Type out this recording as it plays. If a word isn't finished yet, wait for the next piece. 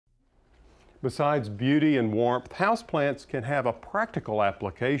Besides beauty and warmth, houseplants can have a practical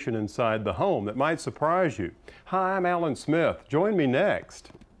application inside the home that might surprise you. Hi, I'm Alan Smith. Join me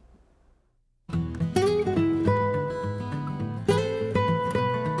next.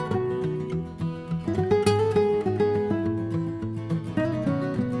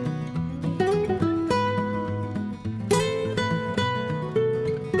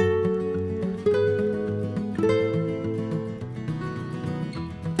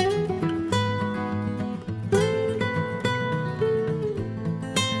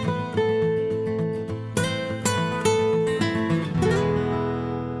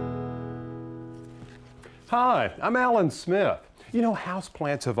 Hi, I'm Alan Smith. You know,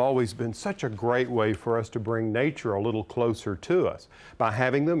 houseplants have always been such a great way for us to bring nature a little closer to us by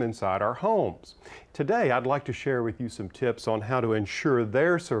having them inside our homes. Today, I'd like to share with you some tips on how to ensure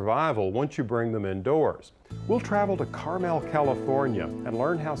their survival once you bring them indoors. We'll travel to Carmel, California and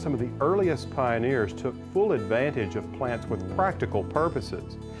learn how some of the earliest pioneers took full advantage of plants with practical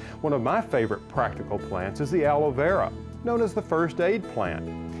purposes. One of my favorite practical plants is the aloe vera, known as the first aid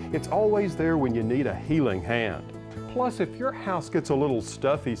plant. It's always there when you need a healing hand. Plus, if your house gets a little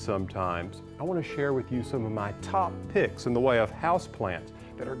stuffy sometimes, I want to share with you some of my top picks in the way of houseplants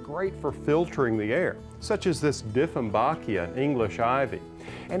that are great for filtering the air, such as this Dieffenbachia English ivy.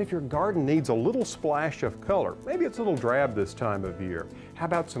 And if your garden needs a little splash of color, maybe it's a little drab this time of year, how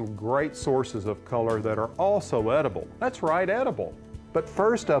about some great sources of color that are also edible? That's right, edible. But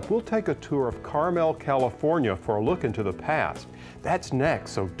first up, we'll take a tour of Carmel, California for a look into the past. That's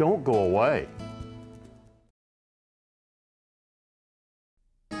next, so don't go away.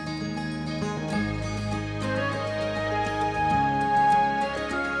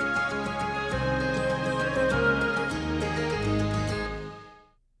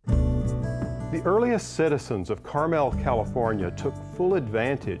 The earliest citizens of Carmel, California took full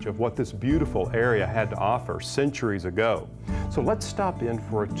advantage of what this beautiful area had to offer centuries ago. So let's stop in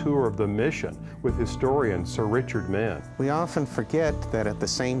for a tour of the mission with historian Sir Richard Minn. We often forget that at the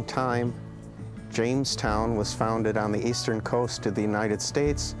same time Jamestown was founded on the eastern coast of the United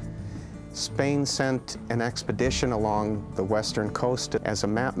States, Spain sent an expedition along the western coast as a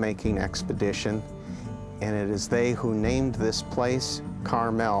map-making expedition, and it is they who named this place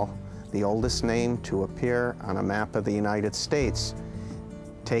Carmel, the oldest name to appear on a map of the United States,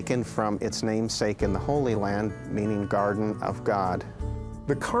 taken from its namesake in the Holy Land, meaning Garden of God.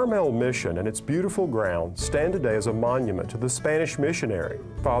 The Carmel Mission and its beautiful grounds stand today as a monument to the Spanish missionary,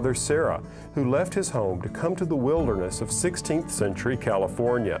 Father Serra, who left his home to come to the wilderness of 16th century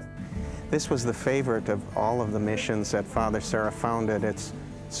California. This was the favorite of all of the missions that Father Serra founded. It's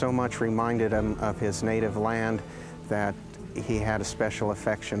so much reminded him of his native land that he had a special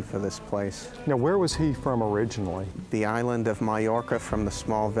affection for this place. Now, where was he from originally? The island of Majorca, from the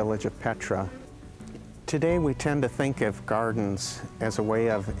small village of Petra. Today we tend to think of gardens as a way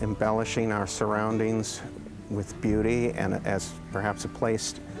of embellishing our surroundings with beauty and as perhaps a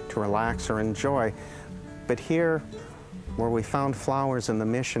place to relax or enjoy. But here, where we found flowers in the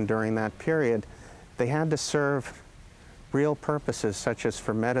mission during that period, they had to serve real purposes, such as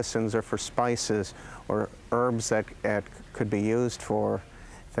for medicines or for spices or herbs that could be used for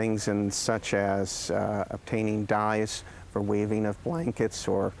things such as obtaining dyes for weaving of blankets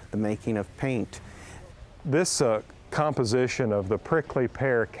or the making of paint. This composition of the prickly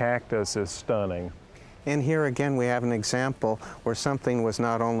pear cactus is stunning. And here again we have an example where something was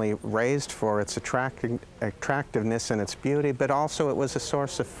not only raised for its attractiveness and its beauty, but also it was a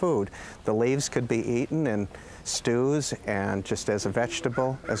source of food. The leaves could be eaten in stews and just as a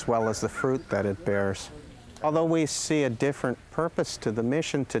vegetable, as well as the fruit that it bears. Although we see a different purpose to the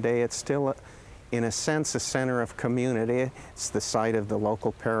mission today, it's still, in a sense, a center of community. It's the site of the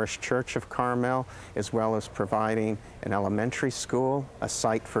local parish church of Carmel, as well as providing an elementary school, a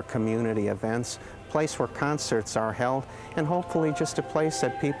site for community events, a place where concerts are held, and hopefully just a place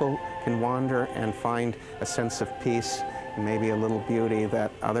that people can wander and find a sense of peace and maybe a little beauty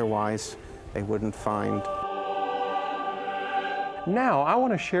that otherwise they wouldn't find. Now, I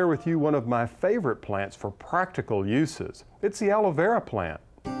want to share with you one of my favorite plants for practical uses. It's the aloe vera plant.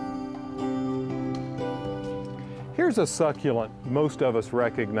 Here's a succulent most of us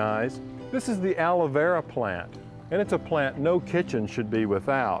recognize. This is the aloe vera plant, and it's a plant no kitchen should be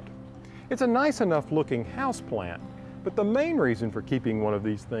without. It's a nice enough looking house plant, but the main reason for keeping one of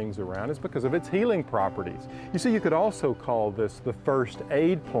these things around is because of its healing properties. You see, you could also call this the first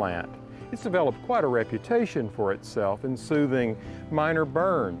aid plant. It's developed quite a reputation for itself in soothing minor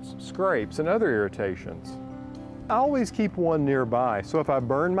burns, scrapes, and other irritations. I always keep one nearby, so if I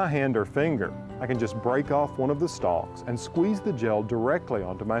burn my hand or finger, I can just break off one of the stalks and squeeze the gel directly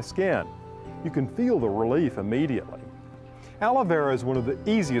onto my skin. you can feel the relief immediately. Aloe vera is one of the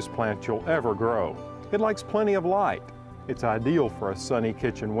easiest plants you'll ever grow. It likes plenty of light. It's ideal for a sunny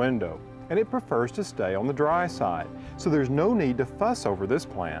kitchen window, and it prefers to stay on the dry side, so there's no need to fuss over this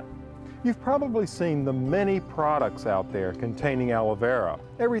plant. You've probably seen the many products out there containing aloe vera,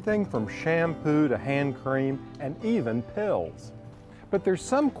 everything from shampoo to hand cream and even pills. But there's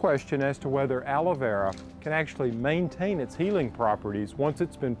some question as to whether aloe vera can actually maintain its healing properties once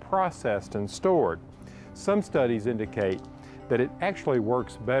it's been processed and stored. Some studies indicate that it actually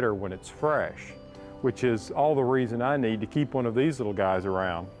works better when it's fresh, which is all the reason I need to keep one of these little guys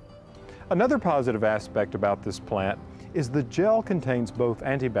around. Another positive aspect about this plant is the gel contains both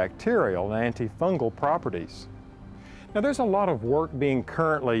antibacterial and antifungal properties. Now there's a lot of work being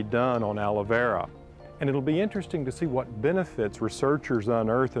currently done on aloe vera, and it'll be interesting to see what benefits researchers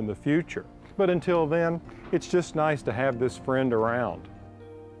unearth in the future. But until then, it's just nice to have this friend around.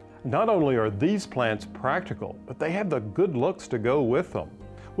 Not only are these plants practical, but they have the good looks to go with them.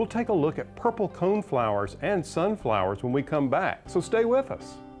 We'll take a look at purple coneflowers and sunflowers when we come back, so stay with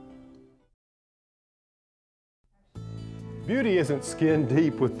us. Beauty isn't skin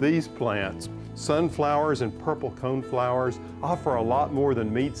deep with these plants. Sunflowers and purple coneflowers offer a lot more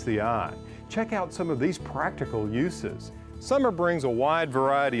than meets the eye. Check out some of these practical uses. Summer brings a wide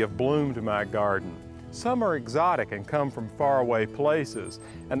variety of bloom to my garden. Some are exotic and come from faraway places,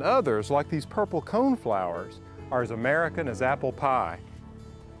 and others, like these purple coneflowers, are as American as apple pie.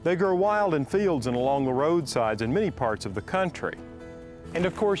 They grow wild in fields and along the roadsides in many parts of the country. And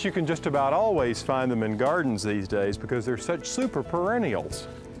of course, you can just about always find them in gardens these days because they're such super perennials.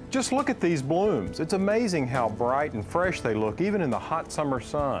 Just look at these blooms. It's amazing how bright and fresh they look even in the hot summer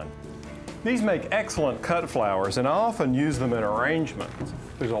sun. These make excellent cut flowers, and I often use them in arrangements.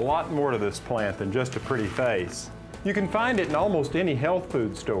 There's a lot more to this plant than just a pretty face. You can find it in almost any health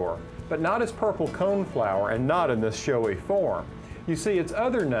food store, but not as purple coneflower and not in this showy form. You see, its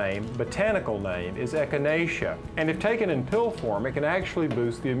other name, botanical name, is echinacea, and if taken in pill form, it can actually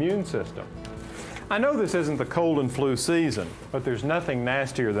boost the immune system. I know this isn't the cold and flu season, but there's nothing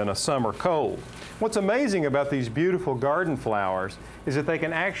nastier than a summer cold. What's amazing about these beautiful garden flowers is that they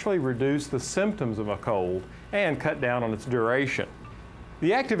can actually reduce the symptoms of a cold and cut down on its duration.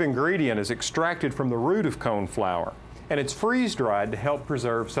 The active ingredient is extracted from the root of coneflower, and it's freeze-dried to help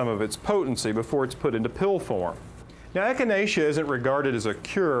preserve some of its potency before it's put into pill form. Now, echinacea isn't regarded as a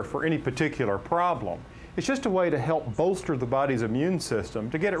cure for any particular problem. It's just a way to help bolster the body's immune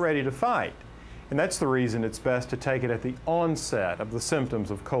system to get it ready to fight. And that's the reason it's best to take it at the onset of the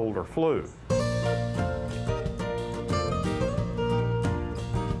symptoms of cold or flu.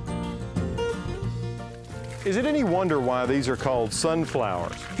 Is it any wonder why these are called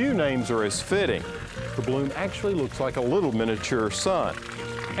sunflowers? Few names are as fitting. The bloom actually looks like a little miniature sun.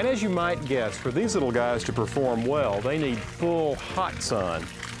 And as you might guess, for these little guys to perform well, they need full, hot sun.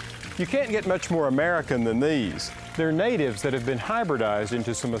 You can't get much more American than these. They're natives that have been hybridized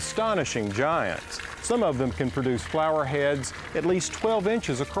into some astonishing giants. Some of them can produce flower heads at least 12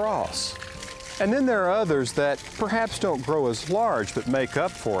 inches across. And then there are others that perhaps don't grow as large but make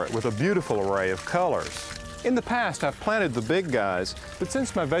up for it with a beautiful array of colors. In the past, I've planted the big guys, but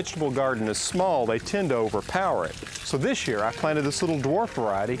since my vegetable garden is small, they tend to overpower it. So this year, I planted this little dwarf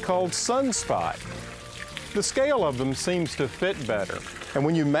variety called Sunspot. The scale of them seems to fit better, and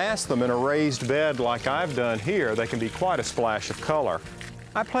when you mass them in a raised bed like I've done here, they can be quite a splash of color.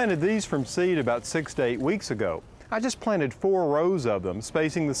 I planted these from seed about 6 to 8 weeks ago. I just planted 4 rows of them,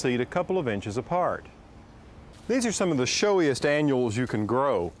 spacing the seed a couple of inches apart. These are some of the showiest annuals you can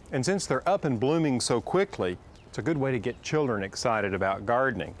grow, and since they're up and blooming so quickly, it's a good way to get children excited about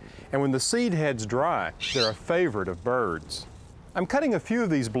gardening. And when the seed heads dry, they're a favorite of birds. I'm cutting a few of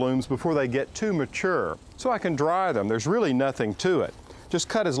these blooms before they get too mature, so I can dry them. There's really nothing to it. Just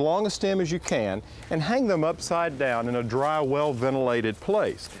cut as long a stem as you can and hang them upside down in a dry, well-ventilated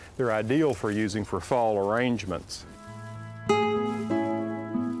place. They're ideal for using for fall arrangements.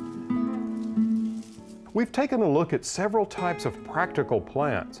 We've taken a look at several types of practical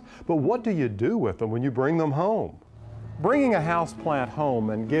plants, but what do you do with them when you bring them home? Bringing a house plant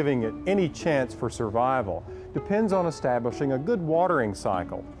home and giving it any chance for survival depends on establishing a good watering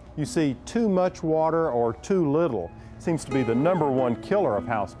cycle. You see, too much water or too little seems to be the #1 killer of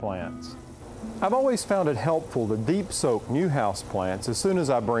houseplants. I've always found it helpful to deep soak new houseplants as soon as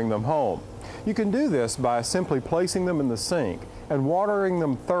I bring them home. You can do this by simply placing them in the sink and watering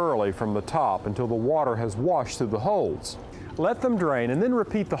them thoroughly from the top until the water has washed through the holes. Let them drain and then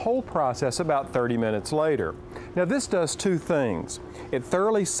repeat the whole process about 30 minutes later. Now this does two things. It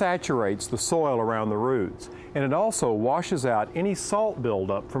thoroughly saturates the soil around the roots, and it also washes out any salt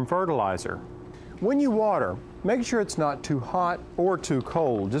buildup from fertilizer. When you water, make sure it's not too hot or too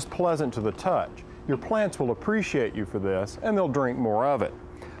cold, just pleasant to the touch. Your plants will appreciate you for this, and they'll drink more of it.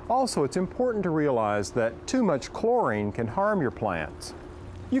 Also, it's important to realize that too much chlorine can harm your plants.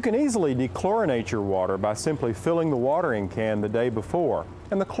 You can easily dechlorinate your water by simply filling the watering can the day before,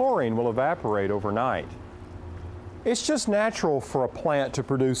 and the chlorine will evaporate overnight. It's just natural for a plant to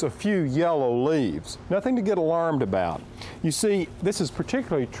produce a few yellow leaves, nothing to get alarmed about. You see, this is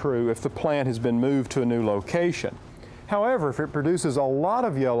particularly true if the plant has been moved to a new location. However, if it produces a lot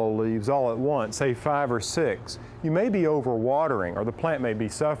of yellow leaves all at once, say 5 or 6, you may be overwatering, or the plant may be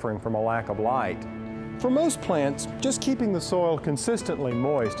suffering from a lack of light. For most plants, just keeping the soil consistently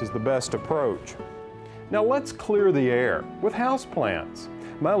moist is the best approach. Now let's clear the air with houseplants.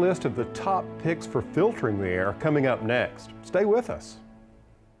 My list of the top picks for filtering the air coming up next. Stay with us.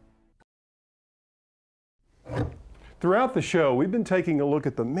 Throughout the show, we've been taking a look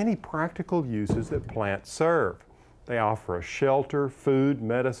at the many practical uses that plants serve. They offer us shelter, food,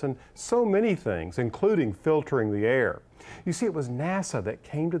 medicine, so many things, including filtering the air. You see, it was NASA that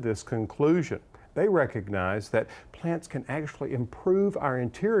came to this conclusion. They recognize that plants can actually improve our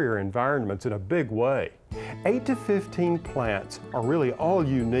interior environments in a big way. 8 to 15 plants are really all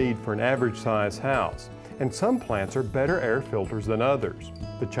you need for an average-sized house, and some plants are better air filters than others.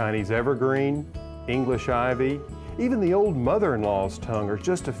 The Chinese evergreen, English ivy, even the old mother-in-law's tongue are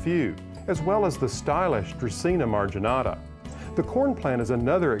just a few, as well as the stylish Dracaena marginata. The corn plant is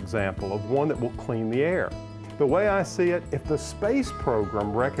another example of one that will clean the air. The way I see it, if the space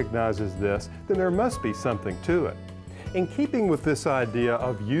program recognizes this, then there must be something to it. In keeping with this idea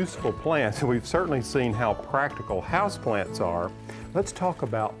of useful plants, and we've certainly seen how practical houseplants are, let's talk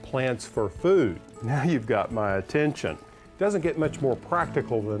about plants for food. Now you've got my attention. Doesn't get much more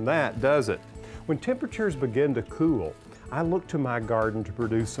practical than that, does it? When temperatures begin to cool, I look to my garden to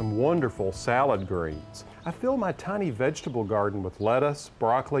produce some wonderful salad greens. I fill my tiny vegetable garden with lettuce,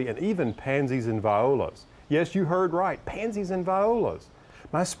 broccoli, and even pansies and violas. Yes, you heard right, pansies and violas.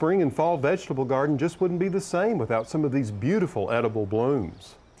 My spring and fall vegetable garden just wouldn't be the same without some of these beautiful edible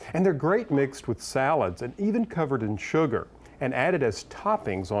blooms. And they're great mixed with salads and even covered in sugar and added as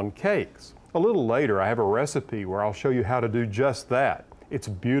toppings on cakes. A little later, I have a recipe where I'll show you how to do just that. It's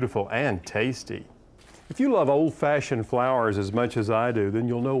beautiful and tasty. If you love old-fashioned flowers as much as I do, then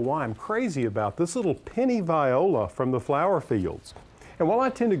you'll know why I'm crazy about this little penny viola from the flower fields. And while I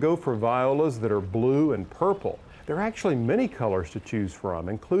tend to go for violas that are blue and purple, there are actually many colors to choose from,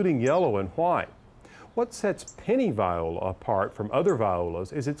 including yellow and white. What sets penny viola apart from other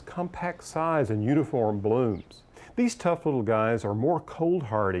violas is its compact size and uniform blooms. These tough little guys are more cold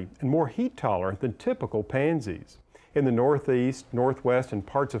hardy and more heat tolerant than typical pansies. In the Northeast, Northwest, and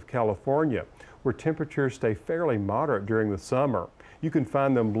parts of California, where temperatures stay fairly moderate during the summer, you can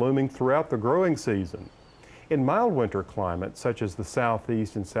find them blooming throughout the growing season. In mild winter climates, such as the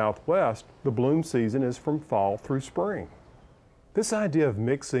Southeast and Southwest, the bloom season is from fall through spring. This idea of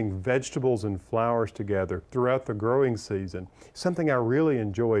mixing vegetables and flowers together throughout the growing season is something I really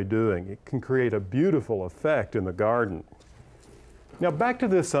enjoy doing. It can create a beautiful effect in the garden. Now back to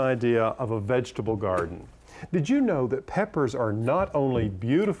this idea of a vegetable garden. Did you know that peppers are not only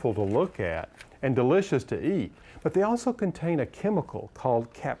beautiful to look at and delicious to eat, but they also contain a chemical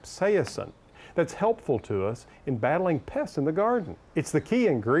called capsaicin that's helpful to us in battling pests in the garden. It's the key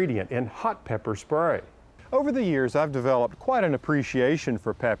ingredient in hot pepper spray. Over the years, I've developed quite an appreciation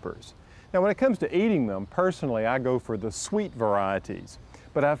for peppers. Now, when it comes to eating them, personally, I go for the sweet varieties.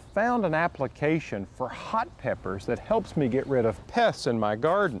 But I've found an application for hot peppers that helps me get rid of pests in my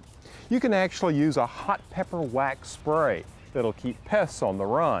garden. You can actually use a hot pepper wax spray that'll keep pests on the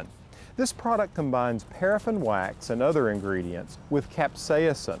run. This product combines paraffin wax and other ingredients with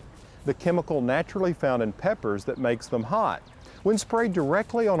capsaicin, the chemical naturally found in peppers that makes them hot. When sprayed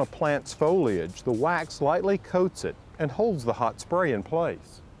directly on a plant's foliage, the wax lightly coats it and holds the hot spray in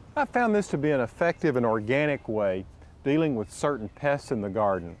place. I found this to be an effective and organic way dealing with certain pests in the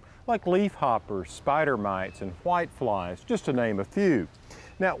garden, like leafhoppers, spider mites, and whiteflies, just to name a few.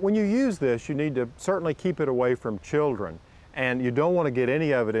 Now, when you use this, you need to certainly keep it away from children, and you don't want to get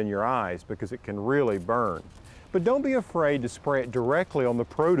any of it in your eyes because it can really burn. But don't be afraid to spray it directly on the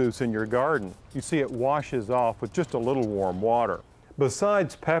produce in your garden. You see, it washes off with just a little warm water.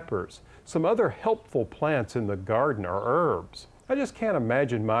 Besides peppers, some other helpful plants in the garden are herbs. I just can't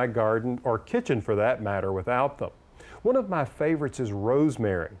imagine my garden, or kitchen for that matter, without them. One of my favorites is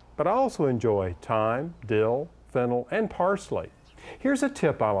rosemary, but I also enjoy thyme, dill, fennel, and parsley. Here's a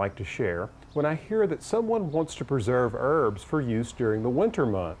tip I like to share when I hear that someone wants to preserve herbs for use during the winter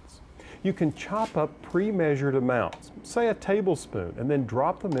months. You can chop up pre-measured amounts, say a tablespoon, and then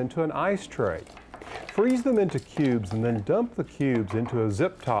drop them into an ice tray. Freeze them into cubes and then dump the cubes into a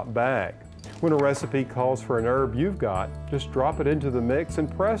zip-top bag. When a recipe calls for an herb you've got, just drop it into the mix and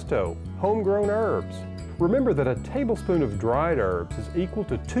presto, homegrown herbs. Remember that a tablespoon of dried herbs is equal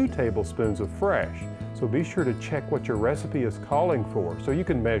to 2 tablespoons of fresh, so be sure to check what your recipe is calling for so you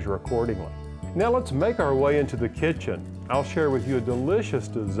can measure accordingly. Now let's make our way into the kitchen. I'll share with you a delicious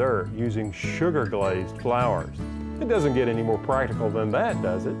dessert using sugar-glazed flowers. It doesn't get any more practical than that,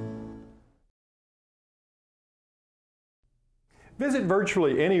 does it? Visit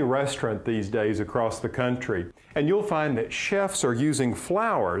virtually any restaurant these days across the country, and you'll find that chefs are using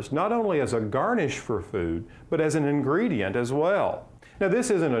flowers not only as a garnish for food, but as an ingredient as well. Now,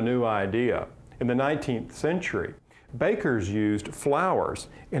 this isn't a new idea. In the 19th century, bakers used flowers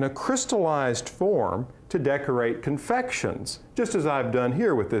in a crystallized form to decorate confections, just as I've done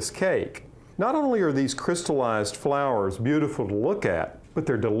here with this cake. Not only are these crystallized flowers beautiful to look at, but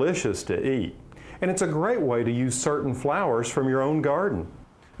they're delicious to eat. And it's a great way to use certain flowers from your own garden.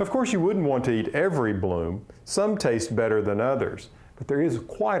 Of course, you wouldn't want to eat every bloom. Some taste better than others, but there is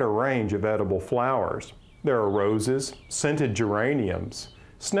quite a range of edible flowers. There are roses, scented geraniums,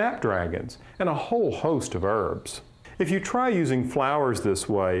 snapdragons, and a whole host of herbs. If you try using flowers this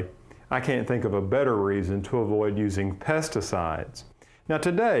way, I can't think of a better reason to avoid using pesticides. Now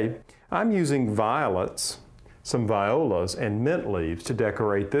today, I'm using violets, some violas, and mint leaves to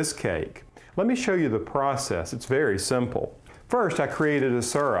decorate this cake. Let me show you the process. It's very simple. First, I created a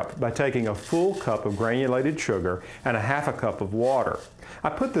syrup by taking a full cup of granulated sugar and a half a cup of water. I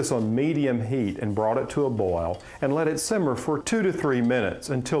put this on medium heat and brought it to a boil and let it simmer for 2 to 3 minutes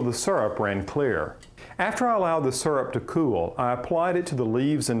until the syrup ran clear. After I allowed the syrup to cool, I applied it to the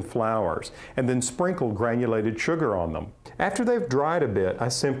leaves and flowers and then sprinkled granulated sugar on them. After they've dried a bit, I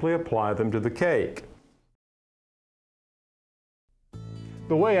simply apply them to the cake.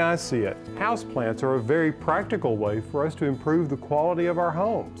 The way I see it, houseplants are a very practical way for us to improve the quality of our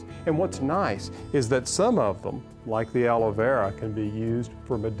homes. And what's nice is that some of them, like the aloe vera, can be used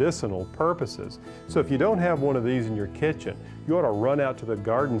for medicinal purposes. So if you don't have one of these in your kitchen, you ought to run out to the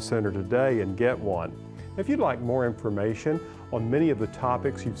garden center today and get one. If you'd like more information on many of the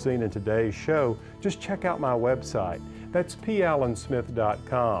topics you've seen in today's show, just check out my website. That's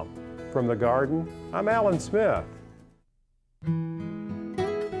pallensmith.com. From the garden, I'm Alan Smith.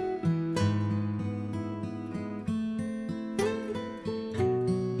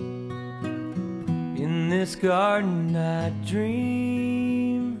 In this garden I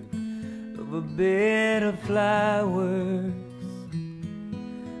dream of a bed of flowers.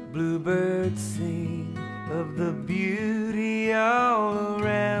 Bluebirds sing of the beauty all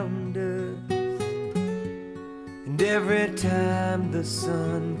around us. And every time the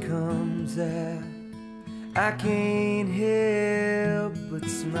sun comes out, I can't help but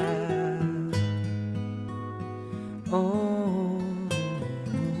smile. Oh,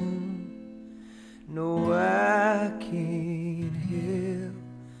 no, I can't help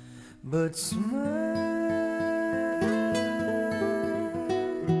but smile.